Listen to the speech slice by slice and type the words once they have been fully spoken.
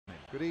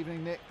Good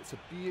evening, Nick. It's a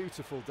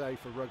beautiful day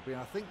for rugby,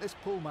 and I think this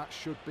pool match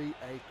should be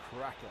a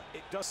cracker.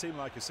 It does seem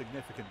like a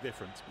significant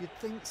difference. You'd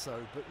think so,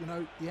 but you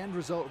know, the end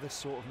result of this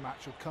sort of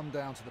match will come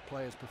down to the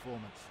players'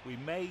 performance. We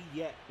may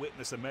yet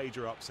witness a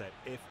major upset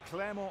if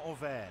Clermont or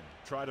Auvergne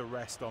try to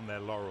rest on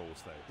their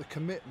laurels, though. The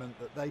commitment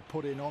that they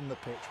put in on the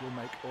pitch will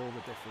make all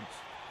the difference.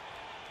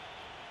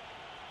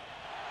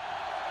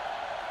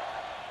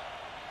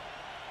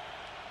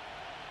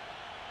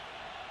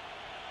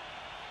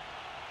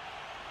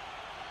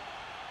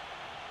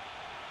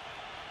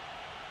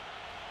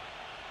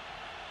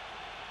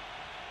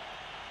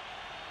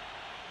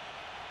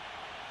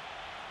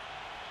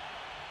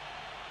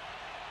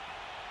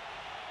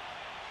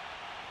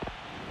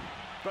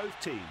 Both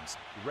teams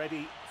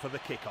ready for the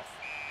kickoff.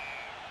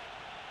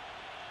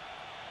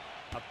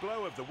 A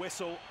blow of the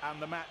whistle and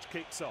the match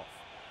kicks off.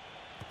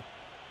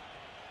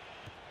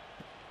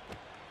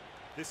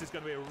 This is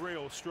going to be a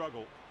real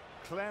struggle.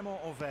 Clermont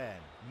Auvergne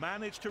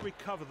managed to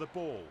recover the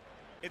ball.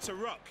 It's a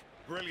ruck.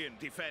 Brilliant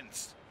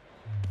defence.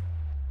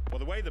 Well,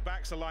 the way the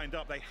backs are lined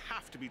up, they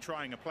have to be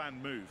trying a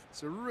planned move.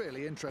 It's a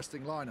really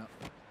interesting lineup.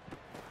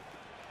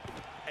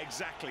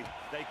 Exactly.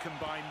 They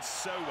combine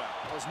so well.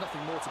 There's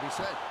nothing more to be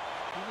said.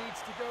 He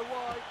needs to go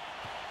wide.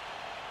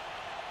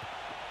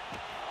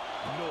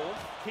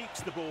 North keeps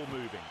the ball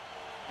moving.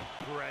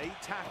 Gray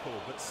tackle,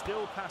 but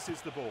still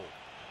passes the ball.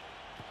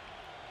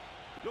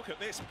 Look at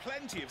this,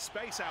 plenty of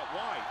space out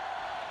wide.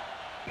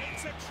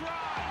 It's a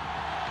try!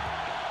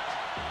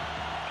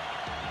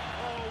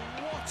 Oh,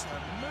 what a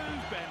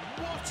move, Ben.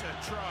 What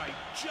a try.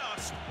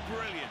 Just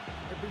brilliant.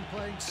 They've been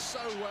playing so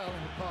well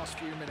in the past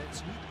few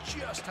minutes. You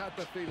just had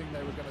the feeling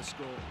they were going to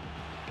score.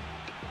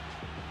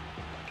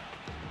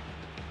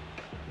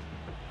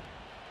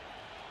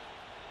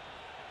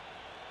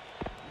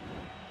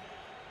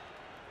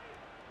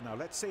 Now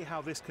let's see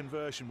how this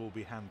conversion will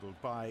be handled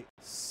by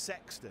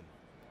Sexton.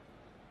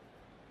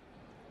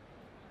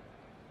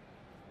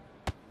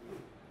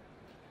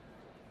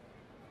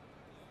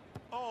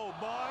 Oh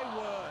my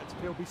word!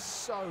 He'll be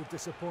so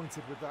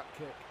disappointed with that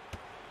kick.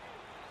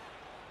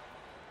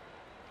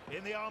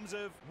 In the arms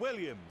of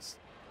Williams.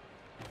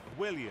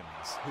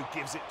 Williams, who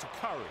gives it to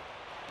Curry.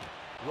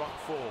 Ruck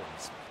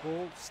forms.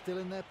 Ball still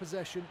in their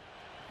possession.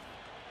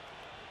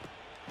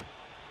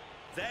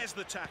 There's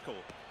the tackle.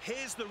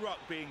 Here's the ruck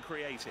being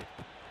created.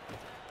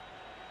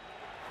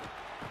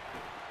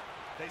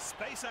 They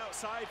space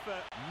outside for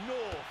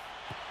North.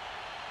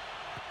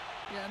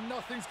 Yeah,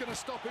 nothing's going to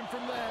stop him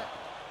from there.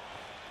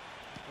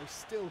 They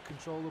still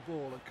control the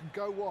ball and can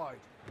go wide.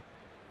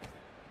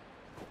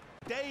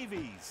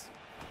 Davies.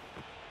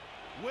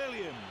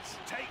 Williams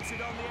takes it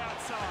on the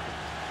outside.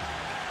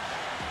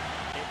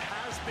 It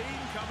has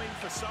been coming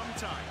for some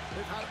time.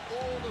 They've had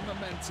all the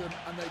momentum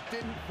and they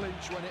didn't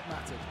flinch when it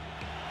mattered.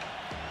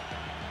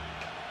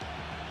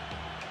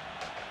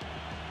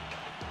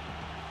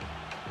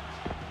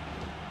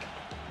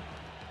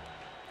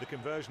 The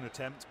conversion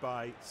attempt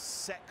by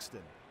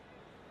Sexton.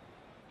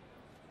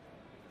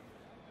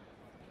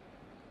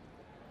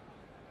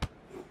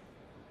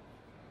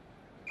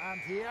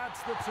 And he adds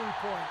the 2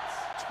 points.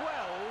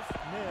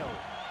 12-0.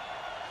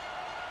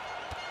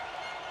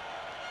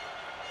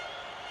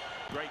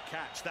 Great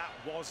catch. That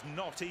was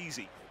not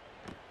easy.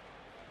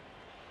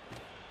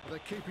 They're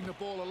keeping the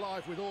ball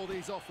alive with all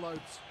these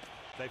offloads.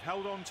 They've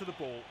held on to the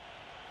ball.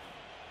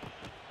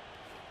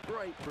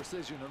 Great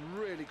precision and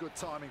really good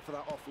timing for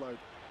that offload.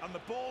 And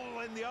the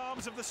ball in the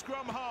arms of the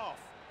scrum half.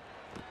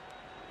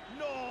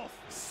 North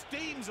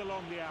steams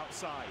along the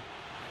outside.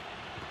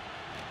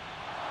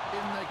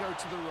 In they go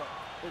to the ruck.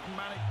 They've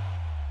managed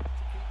to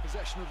keep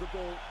possession of the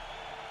ball.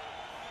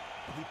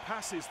 He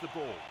passes the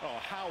ball. Oh,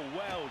 how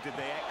well did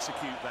they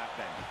execute that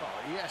then?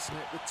 Oh, yes,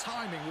 Nick. The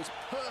timing was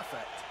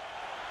perfect.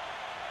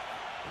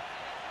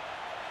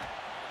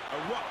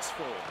 A ruck's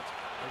forward.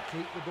 They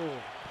keep the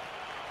ball.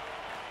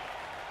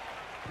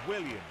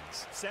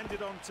 Williams send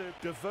it on to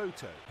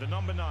Devoto. The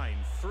number 9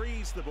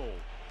 frees the ball.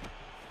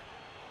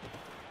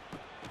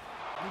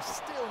 And he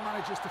still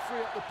manages to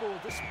free up the ball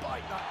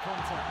despite that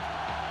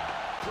contact.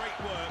 Great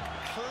work,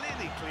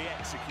 clinically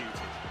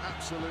executed.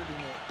 Absolutely,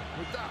 Nick.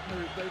 With that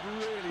move, they've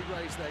really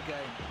raised their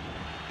game.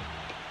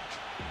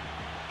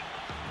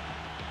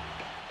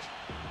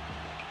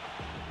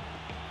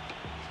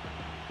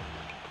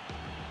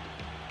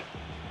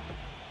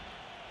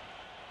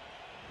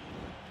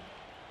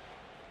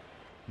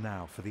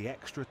 Now for the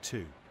extra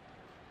 2.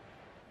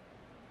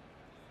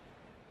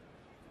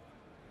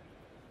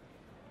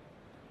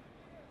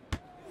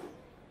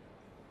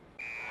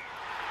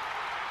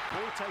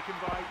 Ball taken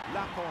by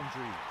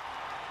Lapondry.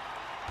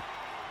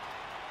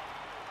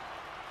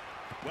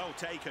 Well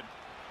taken.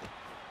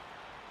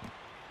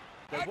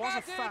 There was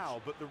a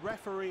foul, but the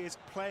referee is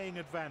playing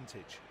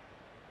advantage.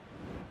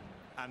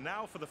 And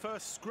now for the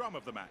first scrum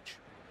of the match.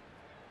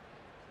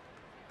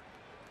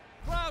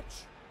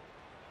 Crouch!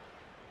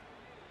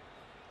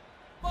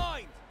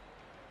 Bind!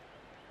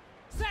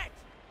 Set!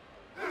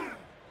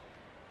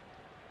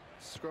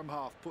 Scrum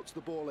half puts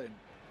the ball in.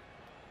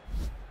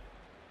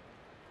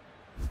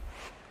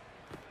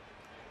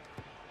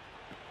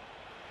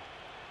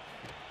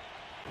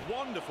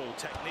 Wonderful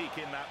technique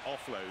in that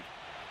offload.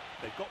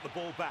 They've got the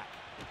ball back.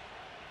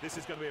 This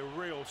is going to be a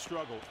real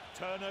struggle.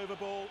 Turnover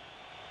ball.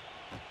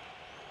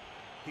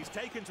 He's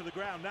taken to the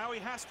ground. Now he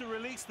has to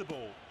release the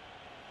ball.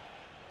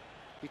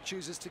 He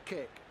chooses to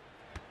kick.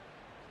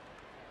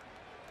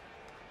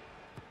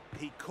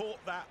 He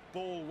caught that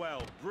ball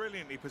well,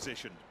 brilliantly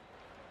positioned.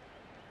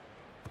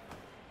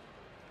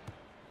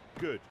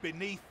 Good.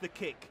 Beneath the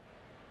kick.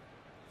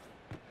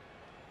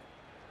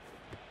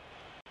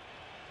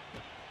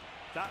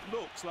 That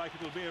looks like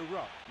it'll be a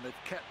ruck. And they've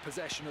kept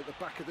possession at the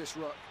back of this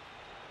ruck.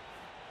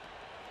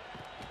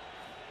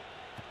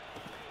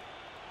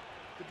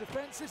 The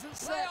defence isn't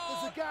set,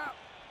 there's a gap.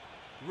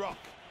 Ruck.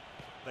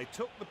 They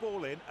took the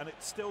ball in and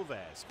it's still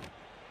theirs.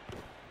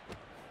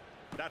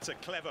 That's a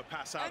clever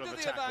pass out End of of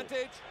the the tackle.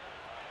 advantage.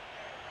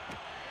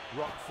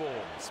 Ruck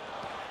forms.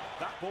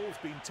 That ball's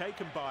been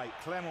taken by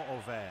Clermont.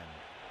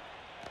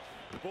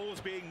 The ball's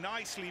being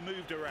nicely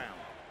moved around.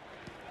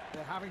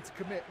 They're having to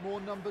commit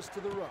more numbers to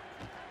the ruck.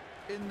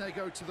 In they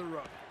go to the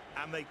ruck.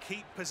 And they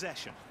keep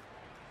possession.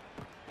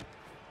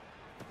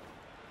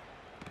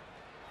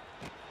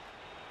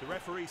 The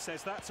referee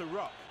says that's a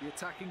ruck. The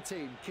attacking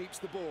team keeps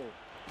the ball.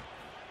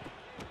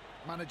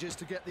 Manages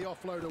to get the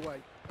offload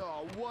away.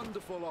 Oh,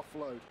 wonderful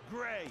offload.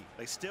 Gray.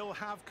 They still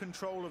have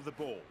control of the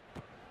ball.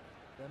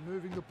 They're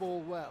moving the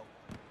ball well.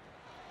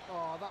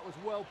 Oh, that was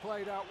well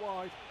played out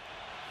wide.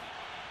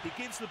 He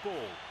gives the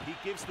ball. He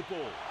gives the ball.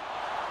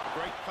 A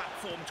great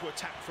platform to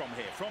attack from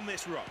here, from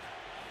this ruck.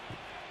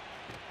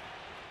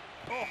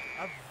 Oh,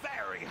 a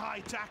very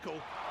high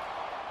tackle.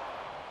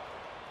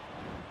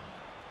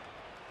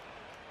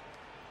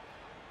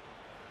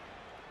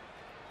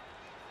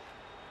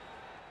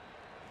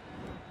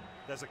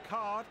 There's a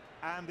card,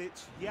 and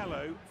it's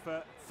yellow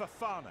for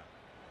Fofana.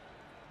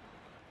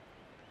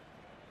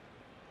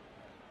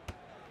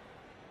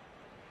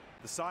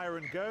 The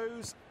siren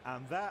goes,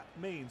 and that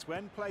means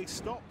when play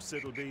stops,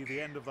 it'll be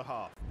the end of the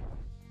half.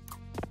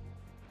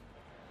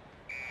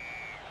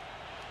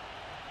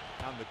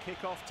 And the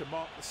kick-off to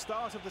mark the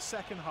start of the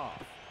second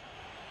half.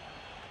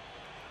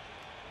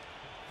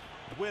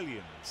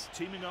 Williams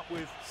teaming up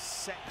with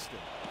Sexton.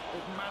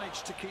 They've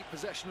managed to keep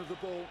possession of the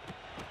ball.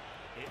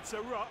 It's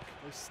a ruck.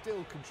 They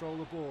still control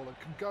the ball and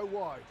can go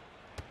wide.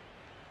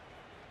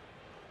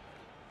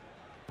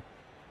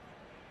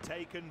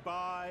 Taken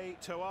by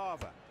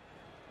Toava.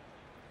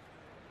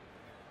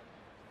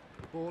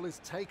 The ball is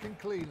taken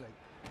cleanly.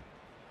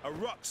 A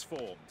ruck's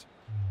formed.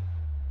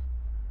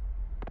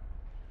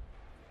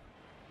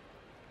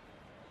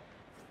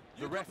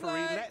 The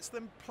referee lets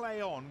them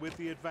play on with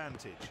the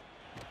advantage.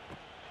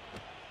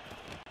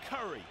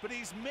 Curry, but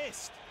he's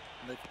missed.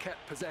 And they've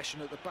kept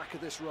possession at the back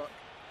of this ruck.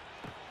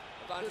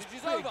 Advantage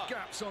There's is big over.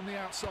 gaps on the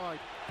outside.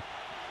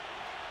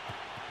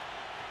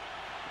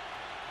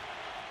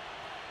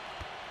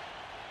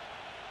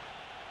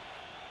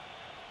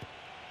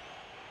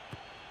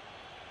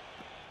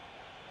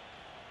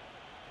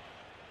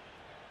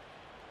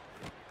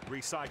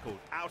 Recycled,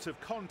 out of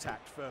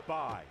contact for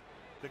Bai.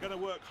 They're going to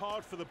work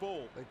hard for the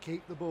ball. They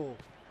keep the ball.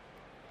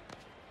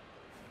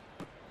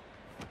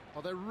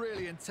 Oh, they're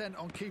really intent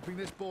on keeping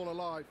this ball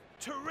alive.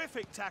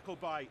 Terrific tackle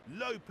by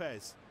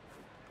Lopez.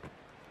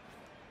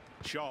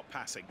 Sharp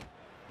passing.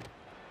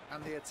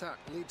 And the attack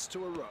leads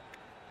to a ruck.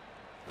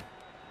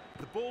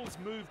 The ball's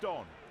moved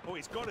on. Oh,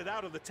 he's got it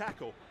out of the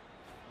tackle.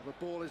 Well,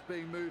 the ball is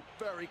being moved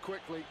very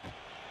quickly.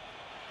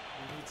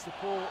 He needs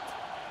support.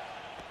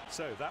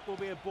 So that will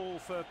be a ball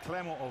for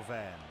Clermont.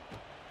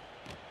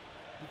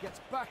 He gets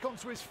back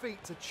onto his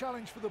feet to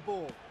challenge for the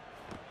ball.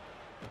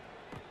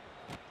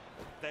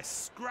 They're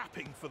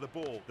scrapping for the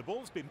ball. The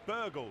ball's been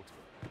burgled.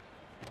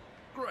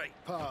 Great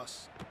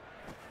pass.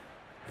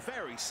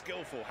 Very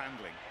skillful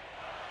handling.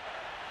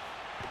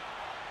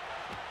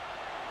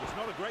 There's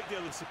not a great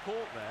deal of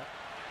support there.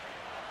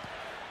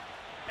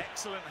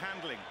 Excellent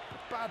handling.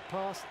 A bad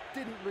pass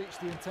didn't reach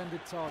the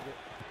intended target.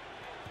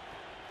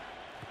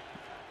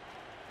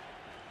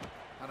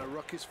 And a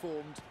ruck is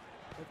formed.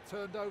 They've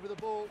turned over the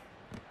ball.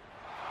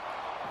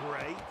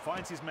 Gray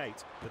finds his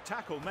mate. The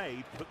tackle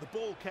made, but the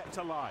ball kept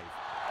alive.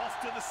 Off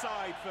to the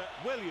side for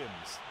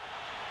Williams.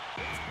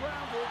 It's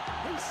grounded.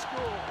 He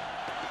scored.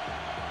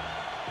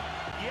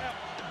 Yeah,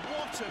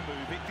 what a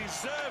move. It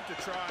deserved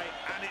a try,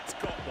 and it's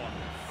got one.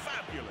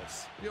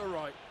 Fabulous. You're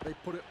right. They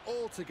put it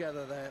all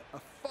together there. A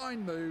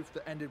fine move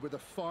that ended with a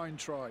fine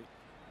try.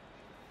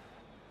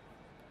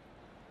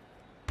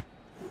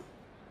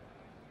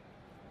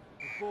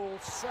 The ball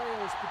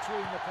sails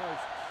between the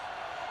posts.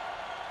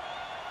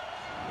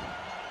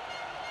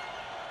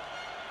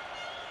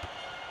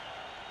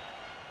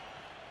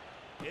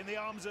 In the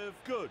arms of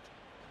Good.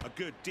 A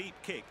good deep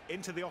kick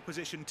into the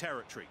opposition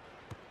territory.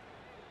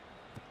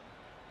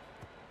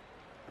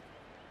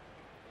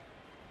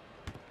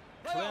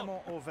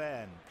 Clermont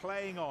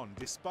playing on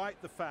despite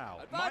the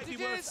foul. Might be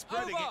worth Advantage is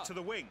Spreading over. it to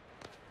the wing.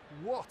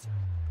 What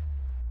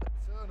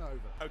a turnover.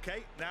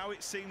 OK, now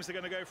it seems they're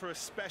going to go for a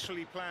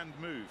specially planned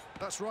move.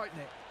 That's right,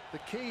 Nick. The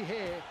key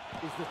here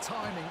is the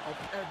timing of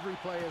every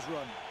player's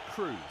run.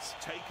 Cruz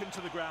taken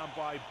to the ground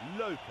by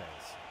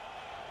Lopez.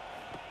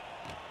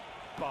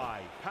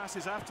 by.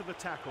 Passes after the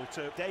tackle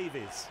to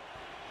Davies.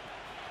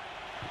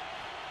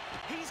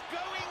 He's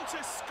going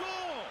to score!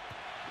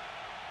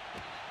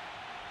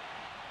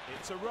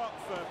 It's a ruck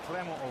for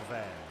Clermont.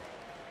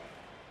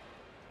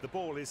 The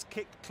ball is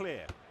kicked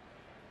clear.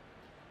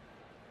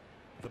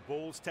 The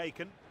ball's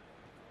taken.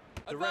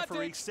 The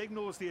referee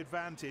signals the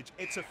advantage.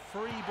 It's a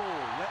free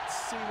ball. Let's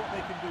see what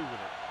they can do with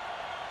it.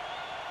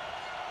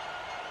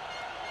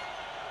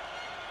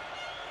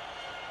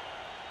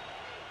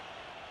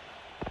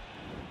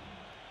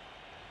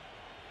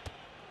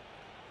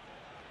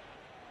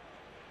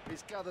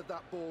 He's gathered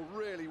that ball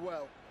really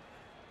well.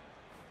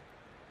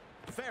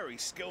 Very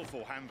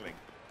skillful handling.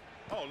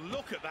 Oh,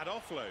 look at that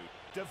offload.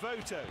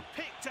 Devoto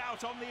picked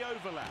out on the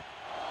overlap.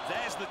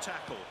 There's the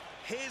tackle.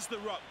 Here's the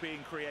ruck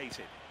being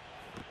created.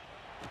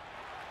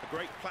 A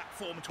great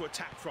platform to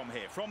attack from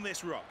here, from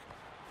this ruck.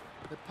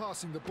 They're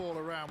passing the ball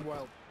around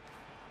well.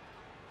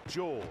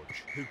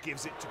 George, who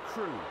gives it to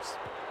Cruz.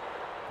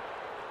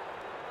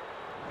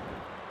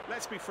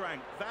 Let's be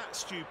frank, that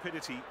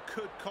stupidity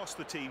could cost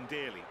the team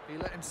dearly. He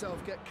let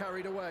himself get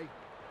carried away.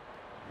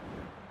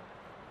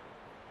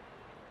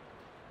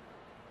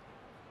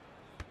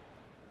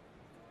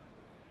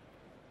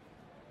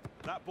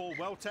 That ball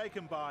well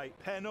taken by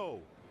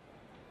Penot.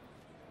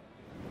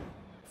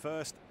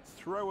 First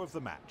throw of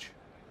the match.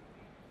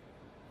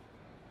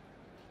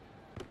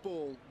 The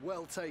ball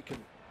well taken.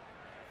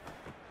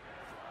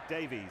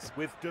 Davies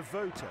with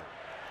Devoto.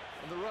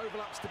 And the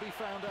overlap's to be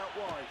found out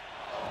wide.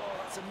 Oh,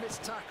 that's a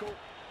missed tackle.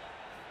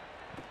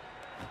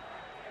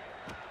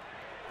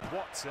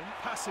 Watson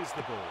passes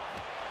the ball.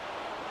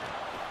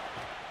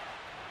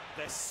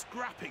 They're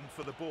scrapping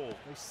for the ball.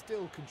 They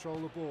still control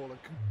the ball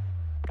and can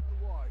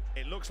go wide.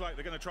 It looks like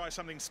they're going to try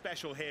something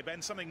special here, Ben,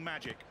 something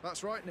magic.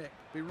 That's right, Nick.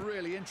 Be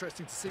really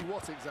interesting to see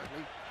what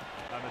exactly.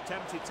 An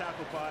attempted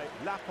tackle by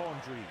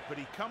Lapondry, but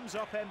he comes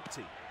up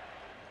empty.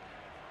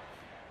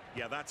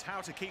 Yeah, that's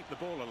how to keep the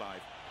ball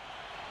alive.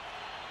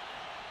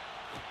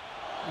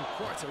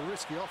 Quite a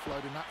risky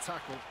offload in that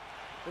tackle.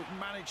 They've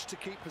managed to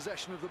keep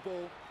possession of the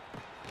ball.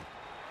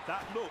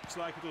 That looks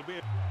like it'll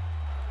be...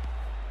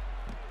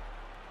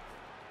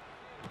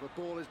 The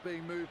ball is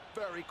being moved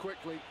very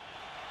quickly.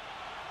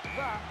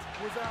 That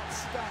was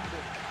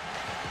outstanding.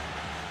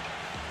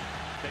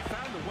 They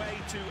found a way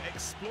to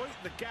exploit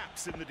the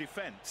gaps in the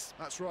defence.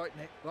 That's right,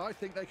 Nick. But I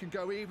think they can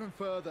go even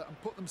further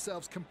and put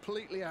themselves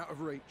completely out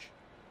of reach.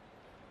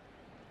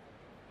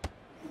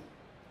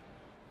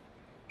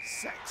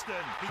 Sexton,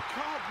 he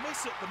can't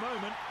miss at the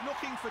moment,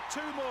 looking for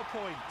 2 more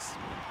points.